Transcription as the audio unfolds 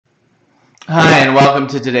Hi, and welcome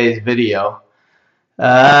to today's video.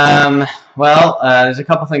 There's a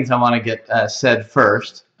couple things I want to get said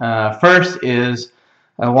first. First is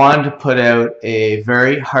I wanted to put out a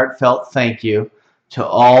very heartfelt thank you to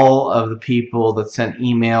all of the people that sent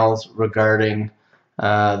emails regarding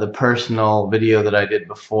the personal video that I did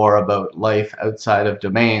before about life outside of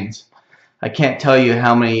domains. I can't tell you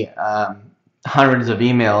how many hundreds of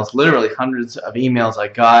emails, literally hundreds of emails I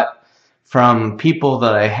got from people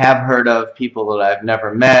that I have heard of, people that I've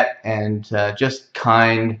never met, and just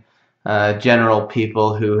kind, general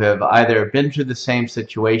people who have either been through the same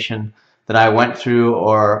situation that I went through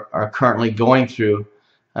or are currently going through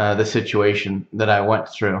the situation that I went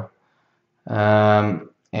through. And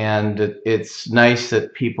it's nice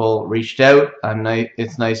that people reached out.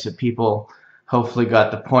 It's nice that people hopefully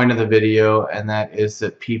got the point of the video, and that is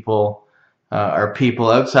that people are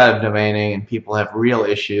people outside of domaining, and people have real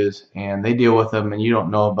issues and they deal with them and you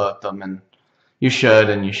don't know about them, and you should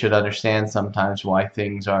understand sometimes why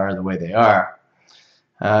things are the way they are.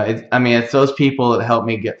 It's those people that help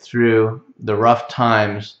me get through the rough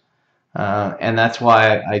times, and that's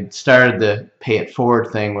why I started the pay it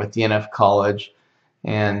forward thing with DNF College,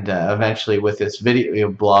 and eventually with this video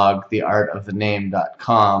blog,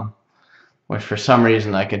 theartofthename.com, which for some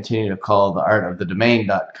reason I continue to call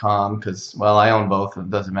theartofthedomain.com because, well, I own both. It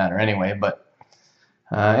doesn't matter anyway. But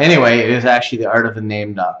anyway, it is actually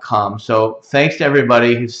theartofthename.com. So thanks to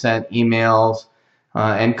everybody who sent emails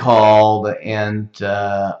and called. And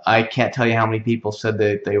I can't tell you how many people said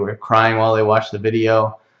that they were crying while they watched the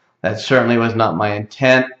video. That certainly was not my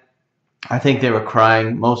intent. I think they were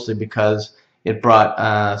crying mostly because it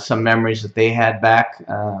brought some memories that they had back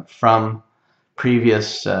from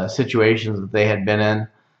previous situations that they had been in,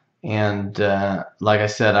 and like I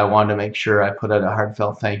said, I wanted to make sure I put out a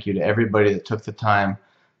heartfelt thank you to everybody that took the time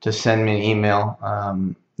to send me an email.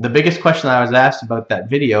 The biggest question I was asked about that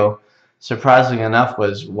video, surprisingly enough,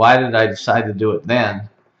 was why did I decide to do it then?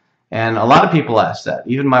 And a lot of people asked that,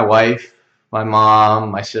 even my wife, my mom,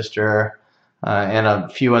 my sister, and a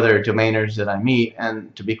few other domainers that I meet.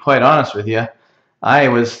 And to be quite honest with you, I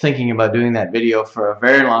was thinking about doing that video for a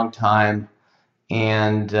very long time.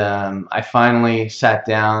 And I finally sat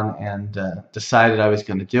down and decided I was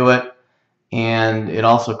going to do it. And it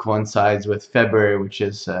also coincides with February, which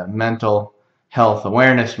is Mental Health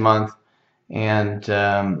Awareness Month. And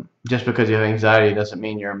just because you have anxiety doesn't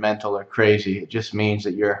mean you're mental or crazy. It just means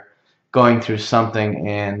that you're going through something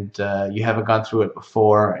and you haven't gone through it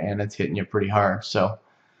before, and it's hitting you pretty hard. So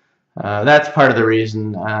that's part of the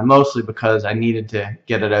reason, mostly because I needed to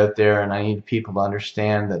get it out there, and I need people to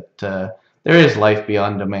understand that there is life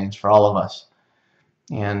beyond domains for all of us.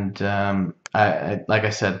 And like I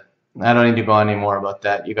said, I don't need to go on any more about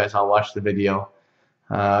that. You guys all watched the video.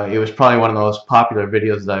 It was probably one of the most popular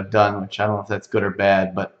videos that I've done, which I don't know if that's good or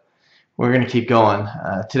bad, but we're going to keep going.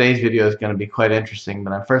 Today's video is going to be quite interesting,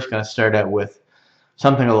 but I'm first going to start out with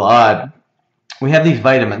something a little odd. We have these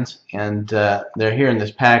vitamins, and they're here in this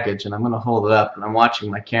package, and I'm going to hold it up, and I'm watching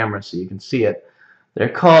my camera so you can see it. They're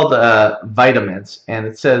called vitamins, and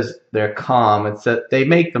it says they're calm. It's that they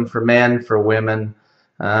make them for men, for women,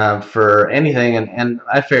 for anything, and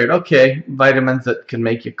I figured, okay, vitamins that can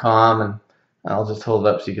make you calm, and I'll just hold it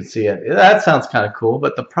up so you can see it. That sounds kind of cool,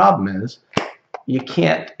 but the problem is you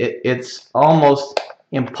can't. It's almost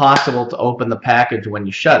impossible to open the package when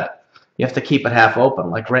you shut it. You have to keep it half open.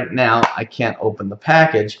 Like right now, I can't open the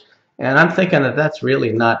package, and I'm thinking that that's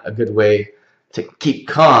really not a good way to keep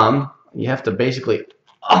calm. You have to basically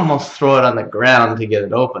almost throw it on the ground to get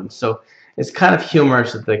it open. So it's kind of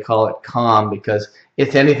humorous that they call it calm, because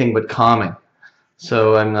it's anything but calming.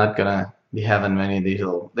 So I'm not going to be having many of these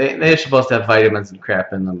little... They're supposed to have vitamins and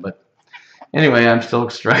crap in them, but anyway, I'm still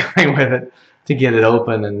struggling with it to get it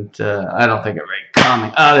open, and I don't think it's very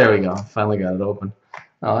calming. Oh, there we go. Finally got it open.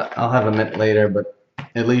 I'll have a minute later, but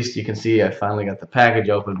at least you can see I finally got the package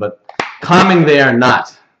open, but calming they are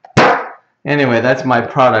not. Anyway, that's my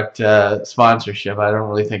product sponsorship. I don't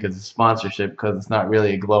really think it's a sponsorship because it's not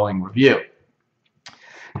really a glowing review.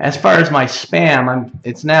 As far as my spam,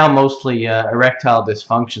 it's now mostly erectile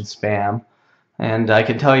dysfunction spam. And I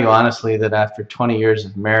can tell you honestly that after 20 years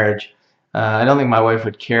of marriage, I don't think my wife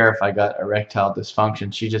would care if I got erectile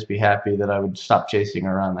dysfunction. She'd just be happy that I would stop chasing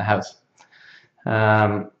her around the house.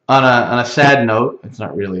 On a sad note, it's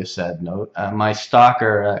not really a sad note, my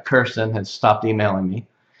stalker, Kirsten, has stopped emailing me.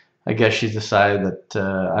 I guess she's decided that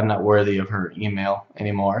I'm not worthy of her email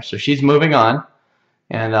anymore. So she's moving on,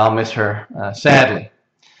 and I'll miss her, sadly.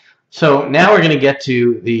 So now we're going to get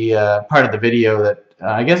to the part of the video that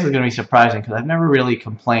I guess is going to be surprising, because I've never really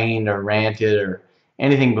complained or ranted or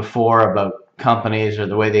anything before about companies or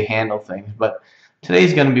the way they handle things. But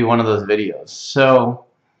today's going to be one of those videos. So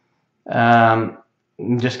I'm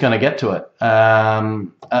just going to get to it.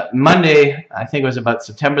 Monday, I think it was about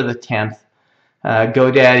September the 10th,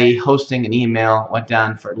 GoDaddy hosting an email went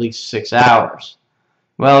down for at least 6 hours.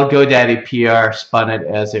 Well, GoDaddy PR spun it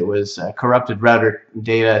as it was corrupted router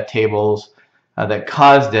data tables that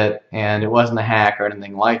caused it, and it wasn't a hack or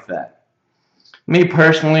anything like that. Me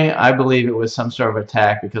personally, I believe it was some sort of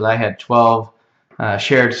attack because I had 12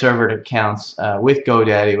 shared server accounts with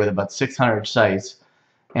GoDaddy with about 600 sites,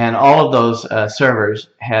 and all of those servers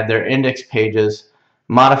had their index pages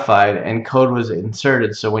modified and code was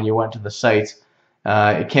inserted, so when you went to the sites,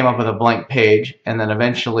 it came up with a blank page, and then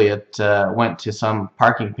eventually it went to some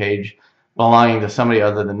parking page belonging to somebody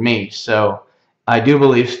other than me. So I do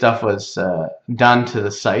believe stuff was done to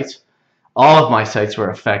the sites. All of my sites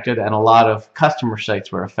were affected, and a lot of customer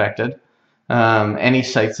sites were affected. Any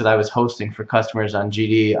sites that I was hosting for customers on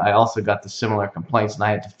GD, I also got the similar complaints, and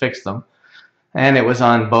I had to fix them. And it was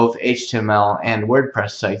on both HTML and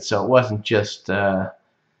WordPress sites, so it wasn't just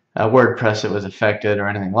WordPress that was affected or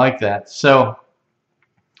anything like that. So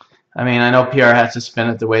I mean, I know PR has to spin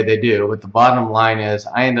it the way they do, but the bottom line is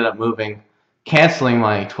I ended up canceling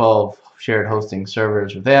my 12 shared hosting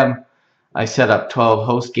servers with them. I set up 12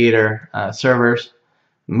 HostGator servers,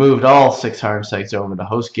 moved all 600 sites over to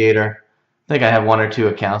HostGator. I think I have 1 or 2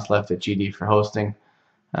 accounts left at GD for hosting.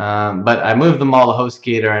 But I moved them all to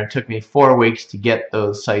HostGator, and it took me 4 weeks to get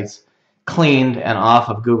those sites cleaned and off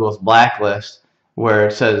of Google's blacklist, where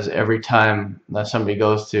it says every time somebody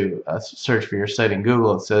goes to search for your site in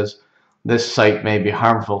Google, it says this site may be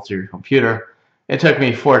harmful to your computer. It took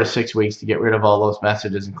me 4 to 6 weeks to get rid of all those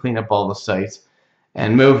messages and clean up all the sites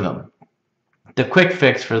and move them. The quick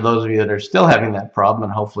fix for those of you that are still having that problem,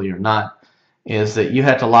 and hopefully you're not, is that you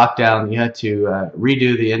had to lock down, you had to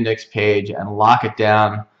redo the index page and lock it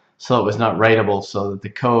down so it was not writable, so that the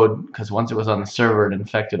code, because once it was on the server, it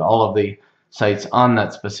infected all of the sites on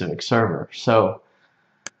that specific server. So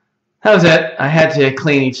that was it. I had to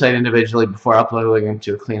clean each site individually before uploading them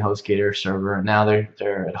to a clean HostGator server. And now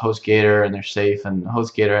they're at HostGator and they're safe. And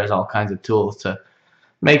HostGator has all kinds of tools to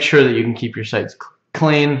make sure that you can keep your sites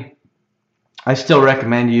clean. I still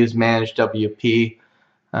recommend you use Managed WP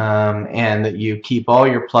and that you keep all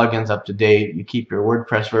your plugins up to date. You keep your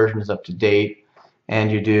WordPress versions up to date,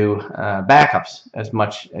 and you do backups as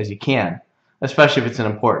much as you can, especially if it's an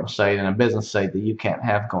important site and a business site that you can't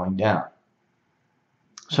have going down.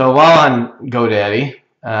 So while on GoDaddy,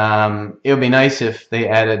 it would be nice if they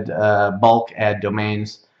added bulk add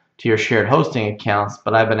domains to your shared hosting accounts,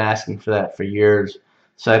 but I've been asking for that for years,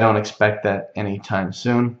 so I don't expect that anytime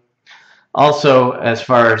soon. Also, as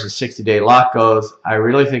far as the 60-day lock goes, I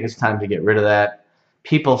really think it's time to get rid of that.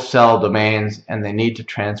 People sell domains and they need to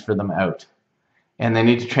transfer them out. And they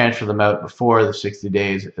need to transfer them out before the 60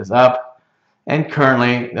 days is up. And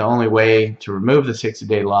currently, the only way to remove the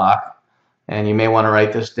 60-day lock, and you may want to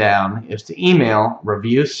write this down, is to email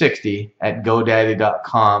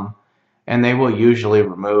review60@godaddy.com, and they will usually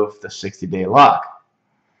remove the 60-day lock.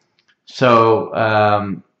 So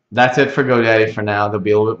that's it for GoDaddy for now. There'll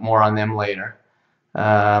be a little bit more on them later.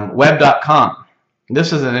 Web.com.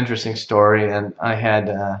 This is an interesting story, and I had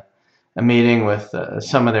a meeting with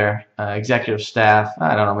some of their executive staff,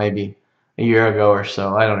 I don't know, maybe a year ago or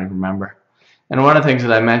so. I don't even remember. And one of the things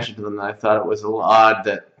that I mentioned to them that I thought it was a little odd,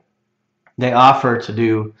 that they offer to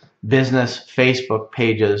do business Facebook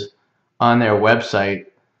pages on their website,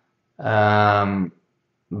 but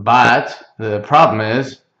the problem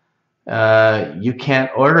is you can't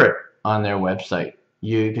order it on their website.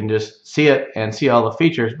 You can just see it and see all the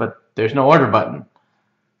features, but there's no order button.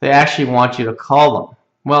 They actually want you to call them.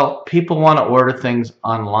 Well, people want to order things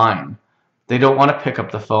online. They don't want to pick up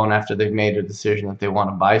the phone after they've made a decision that they want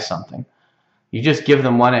to buy something. You just give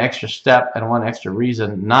them one extra step and one extra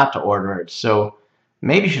reason not to order it. So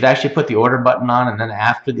maybe you should actually put the order button on, and then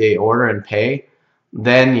after they order and pay,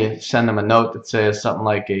 then you send them a note that says something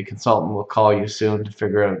like, a consultant will call you soon to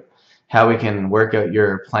figure out how we can work out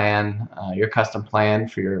your plan, your custom plan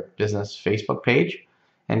for your business Facebook page,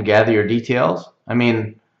 and gather your details. I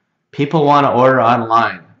mean, people want to order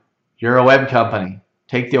online. You're a web company.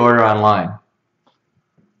 Take the order online.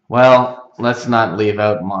 Well, let's not leave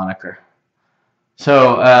out Moniker.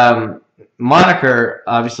 So Moniker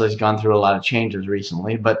obviously has gone through a lot of changes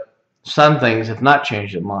recently, but some things have not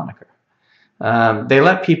changed at Moniker. They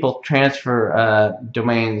let people transfer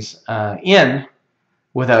domains in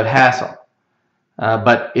without hassle.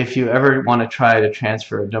 But if you ever want to try to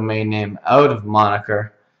transfer a domain name out of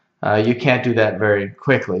Moniker, you can't do that very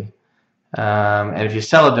quickly. And if you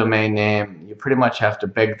sell a domain name, you pretty much have to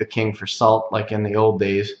beg the king for salt, like in the old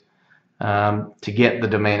days, to get the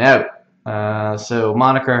domain out. So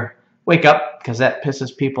moniker, wake up, because that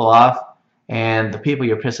pisses people off, and the people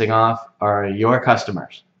you're pissing off are your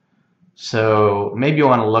customers. So maybe you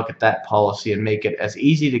want to look at that policy and make it as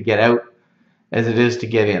easy to get out as it is to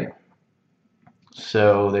get in.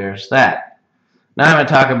 So there's that. Now I'm going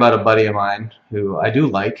to talk about a buddy of mine who I do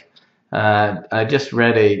like. I just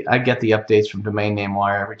read I get the updates from Domain Name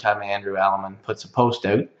Wire every time Andrew Alleman puts a post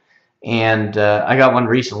out. And I got one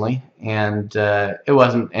recently, and it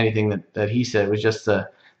wasn't anything that he said. It was just the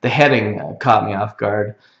heading caught me off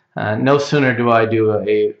guard. No sooner do I do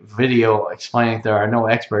a video explaining there are no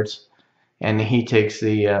experts, and he takes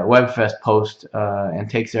the WebFest post and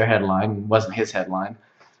takes their headline, it wasn't his headline,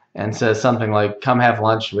 and says something like, come have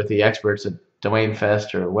lunch with the experts at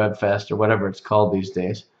DomainFest or WebFest or whatever it's called these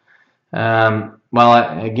days.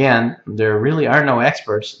 Well, again, there really are no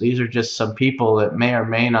experts. These are just some people that may or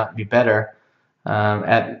may not be better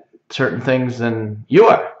at certain things than you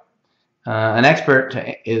are. An expert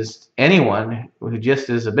is anyone who just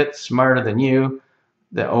is a bit smarter than you,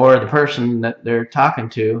 or the person that they're talking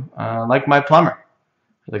to, like my plumber.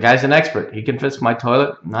 The guy's an expert. He can fix my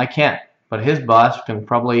toilet, and I can't. But his boss can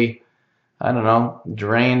probably, I don't know,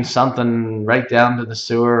 drain something right down to the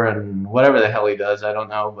sewer and whatever the hell he does. I don't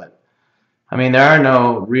know, but I mean, there are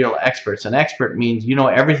no real experts. An expert means you know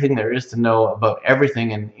everything there is to know about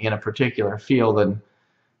everything in a particular field,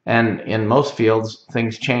 and in most fields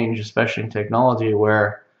things change, especially in technology,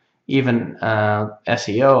 where even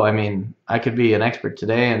SEO, I mean, I could be an expert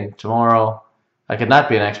today and tomorrow I could not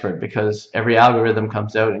be an expert because every algorithm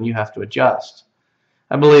comes out and you have to adjust.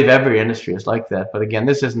 I believe every industry is like that, but again,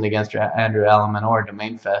 this isn't against Andrew Alleman or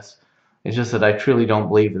DomainFest. It's just that I truly don't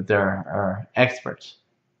believe that there are experts.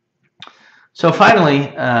 So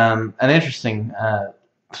finally, an interesting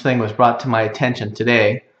thing was brought to my attention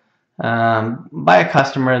today by a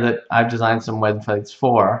customer that I've designed some websites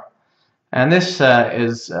for. And this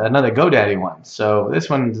is another GoDaddy one. So this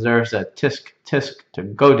one deserves a tisk to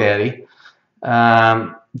GoDaddy.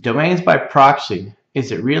 Domains by proxy.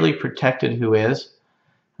 Is it really protected? Who is?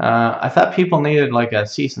 I thought people needed like a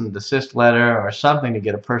cease and desist letter or something to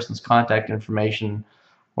get a person's contact information,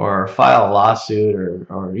 or file a lawsuit,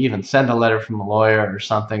 or even send a letter from a lawyer or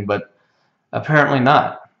something, but apparently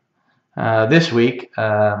not. This week,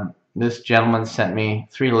 this gentleman sent me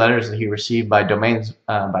 3 letters that he received by domains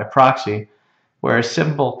by proxy, where a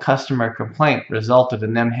simple customer complaint resulted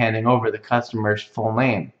in them handing over the customer's full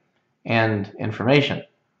name and information.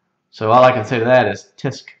 So all I can say to that is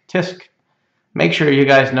tisk. Make sure you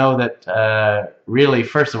guys know that really,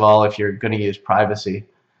 first of all, if you're going to use privacy,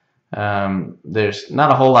 there's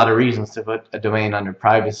not a whole lot of reasons to put a domain under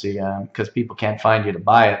privacy because people can't find you to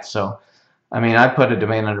buy it. So, I mean, I put a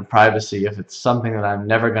domain under privacy if it's something that I'm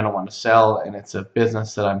never going to want to sell and it's a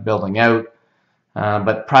business that I'm building out.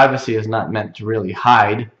 But privacy is not meant to really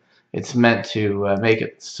hide. It's meant to make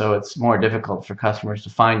it so it's more difficult for customers to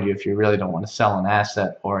find you if you really don't want to sell an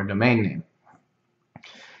asset or a domain name.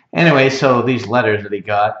 Anyway, so these letters that he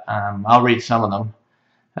got, I'll read some of them.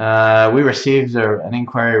 We received an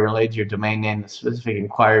inquiry related to your domain name. The specific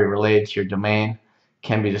inquiry related to your domain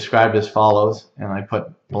can be described as follows, and I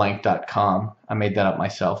put blank.com. I made that up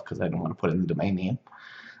myself because I didn't want to put in the domain name.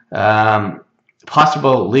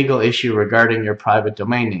 Possible legal issue regarding your private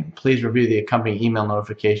domain name. Please review the accompanying email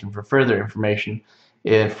notification for further information.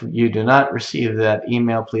 If you do not receive that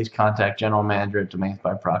email, please contact general manager at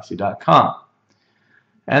domainsbyproxy.com.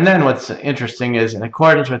 And then what's interesting is, in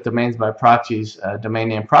accordance with Domains by Proxy's domain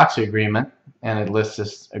name proxy agreement, and it lists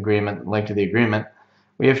this agreement, link to the agreement,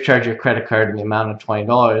 we have charged your credit card in the amount of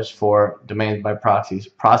 $20 for Domains by Proxy's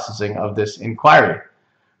processing of this inquiry.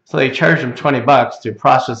 So they charged them $20 to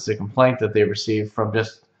process the complaint that they received from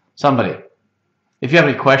just somebody. If you have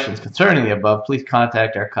any questions concerning the above, please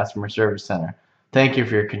contact our customer service center. Thank you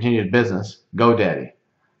for your continued business. GoDaddy.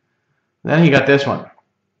 Then he got this one.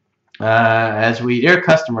 Dear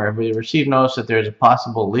customer, if we receive notice that there is a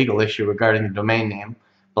possible legal issue regarding the domain name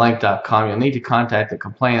blank.com, you'll need to contact the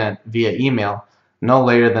complainant via email no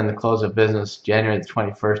later than the close of business January the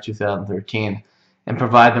 21st, 2013, and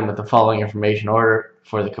provide them with the following information in order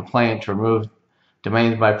for the complainant to remove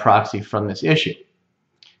domains by proxy from this issue.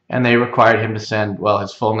 And they required him to send, well,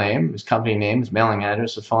 his full name, his company name, his mailing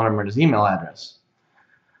address, his phone number, and his email address.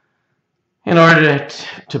 In order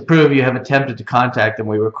to prove you have attempted to contact them,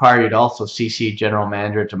 we require you to also CC General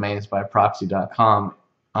Manager at domainsbyproxy.com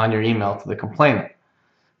on your email to the complainant.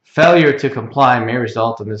 Failure to comply may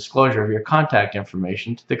result in the disclosure of your contact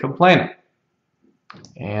information to the complainant.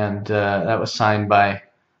 And that was signed by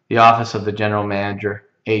the office of the general manager,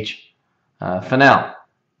 H. Fennell.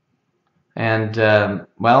 And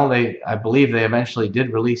well, I believe they eventually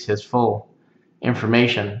did release his full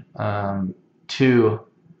information to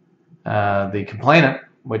the complainant,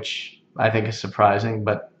 which I think is surprising,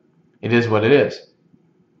 but it is what it is.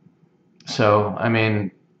 So, I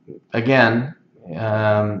mean, again,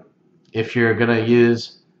 if you're going to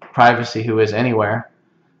use Privacy Who Is Anywhere,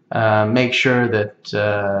 make sure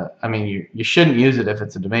that, I mean, you shouldn't use it if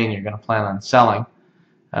it's a domain you're going to plan on selling.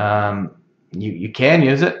 You can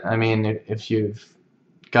use it. I mean, if you've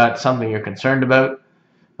got something you're concerned about,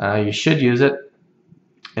 you should use it.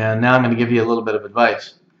 And now I'm going to give you a little bit of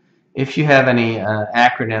advice. If you have any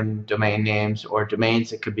acronym domain names or domains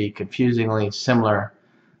that could be confusingly similar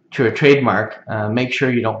to a trademark, make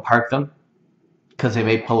sure you don't park them, because they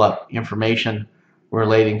may pull up information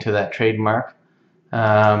relating to that trademark.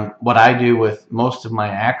 What I do with most of my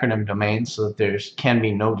acronym domains, so that there can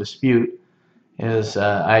be no dispute, is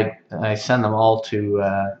I send them all to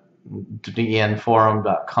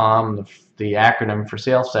denforum.com, the acronym for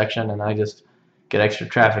sales section, and I just get extra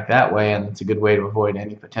traffic that way, and it's a good way to avoid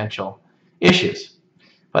any potential issues.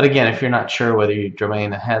 But again, if you're not sure whether your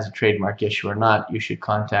domain has a trademark issue or not, you should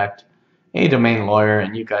contact a domain lawyer,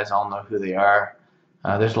 and you guys all know who they are.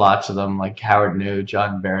 There's lots of them, like Howard New,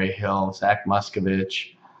 John Berryhill, Zach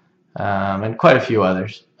Muscovich, and quite a few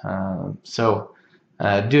others. So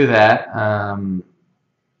do that,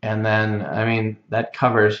 and then, I mean, that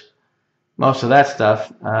covers most of that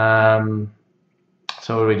stuff.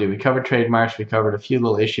 So what do? We covered trademarks. We covered a few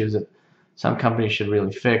little issues that some companies should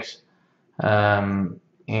really fix.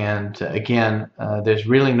 And again, there's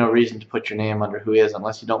really no reason to put your name under Who Is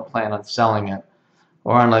unless you don't plan on selling it,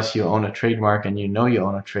 or unless you own a trademark and you know you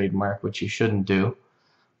own a trademark, which you shouldn't do.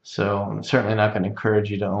 So I'm certainly not going to encourage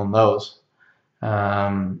you to own those.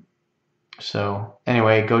 So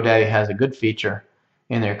anyway, GoDaddy has a good feature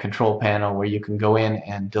in their control panel where you can go in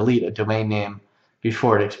and delete a domain name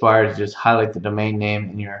before it expires. You just highlight the domain name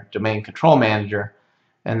in your domain control manager,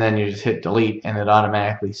 and then you just hit delete, and it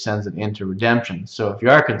automatically sends it into redemption. So if you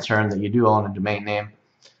are concerned that you do own a domain name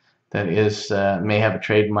that is may have a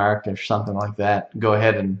trademark or something like that, go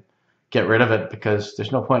ahead and get rid of it, because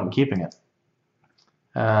there's no point in keeping it.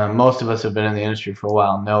 Most of us have been in the industry for a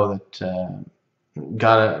while, know that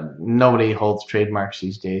nobody holds trademarks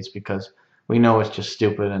these days, because we know it's just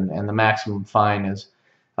stupid, and the maximum fine is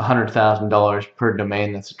 $100,000 per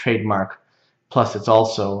domain that's a trademark, plus it's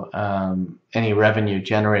also any revenue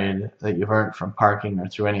generated that you've earned from parking or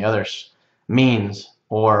through any other means,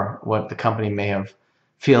 or what the company may have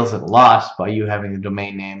feels it lost by you having the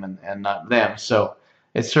domain name and not them. So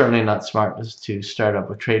it's certainly not smart to start up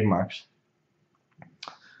with trademarks.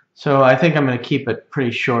 So I think I'm going to keep it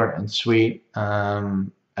pretty short and sweet.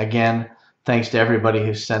 Again, thanks to everybody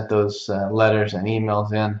who sent those letters and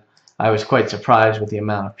emails in. I was quite surprised with the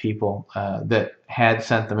amount of people that had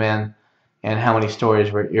sent them in, and how many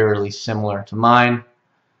stories were eerily similar to mine.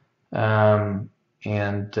 That's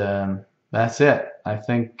it. I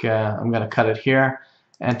think I'm going to cut it here,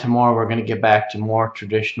 and tomorrow we're going to get back to more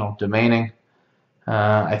traditional domaining.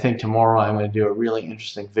 I think tomorrow I'm going to do a really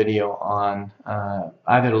interesting video on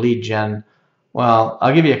either lead gen. Well,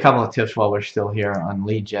 I'll give you a couple of tips while we're still here on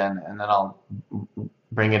lead gen, and then I'll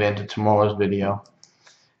bring it into tomorrow's video.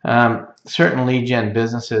 Certain lead gen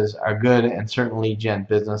businesses are good, and certain lead gen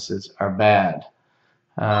businesses are bad.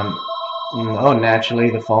 Oh,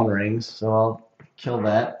 naturally the phone rings, so I'll kill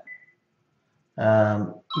that.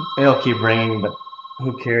 It'll keep ringing, but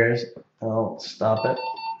who cares? I'll stop it.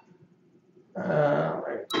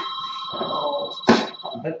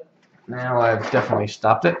 Now I've definitely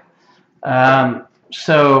stopped it.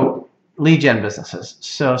 So lead gen businesses.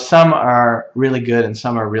 So some are really good and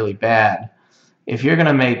some are really bad. If you're going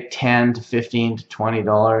to make $10 to $15 to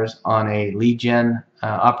 $20 on a lead gen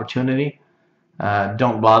opportunity,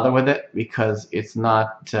 don't bother with it, because it's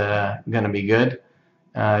not going to be good.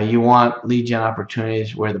 You want lead gen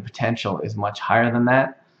opportunities where the potential is much higher than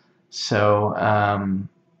that. So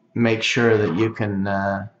make sure that you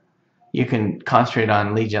can concentrate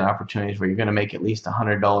on lead gen opportunities where you're going to make at least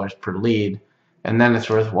 $100 per lead, and then it's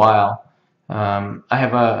worthwhile. I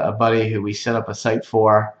have a buddy who we set up a site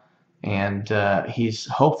for, and he's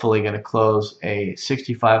hopefully going to close a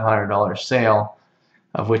 $6,500 sale,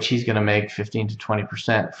 of which he's going to make 15 to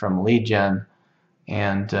 20% from lead gen,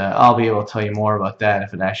 and I'll be able to tell you more about that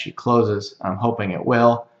if it actually closes. I'm hoping it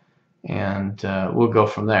will, and we'll go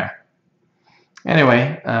from there.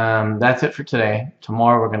 Anyway, that's it for today.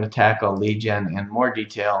 Tomorrow we're going to tackle lead gen in more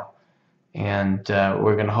detail, and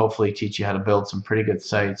we're going to hopefully teach you how to build some pretty good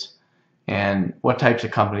sites and what types of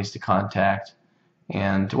companies to contact,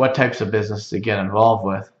 and what types of business to get involved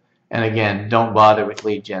with. And again, don't bother with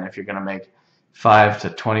lead gen if you're going to make $5 to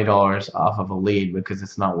 $20 off of a lead, because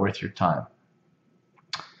it's not worth your time.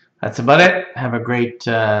 That's about it. Have a great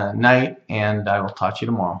night, and I will talk to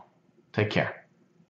you tomorrow. Take care.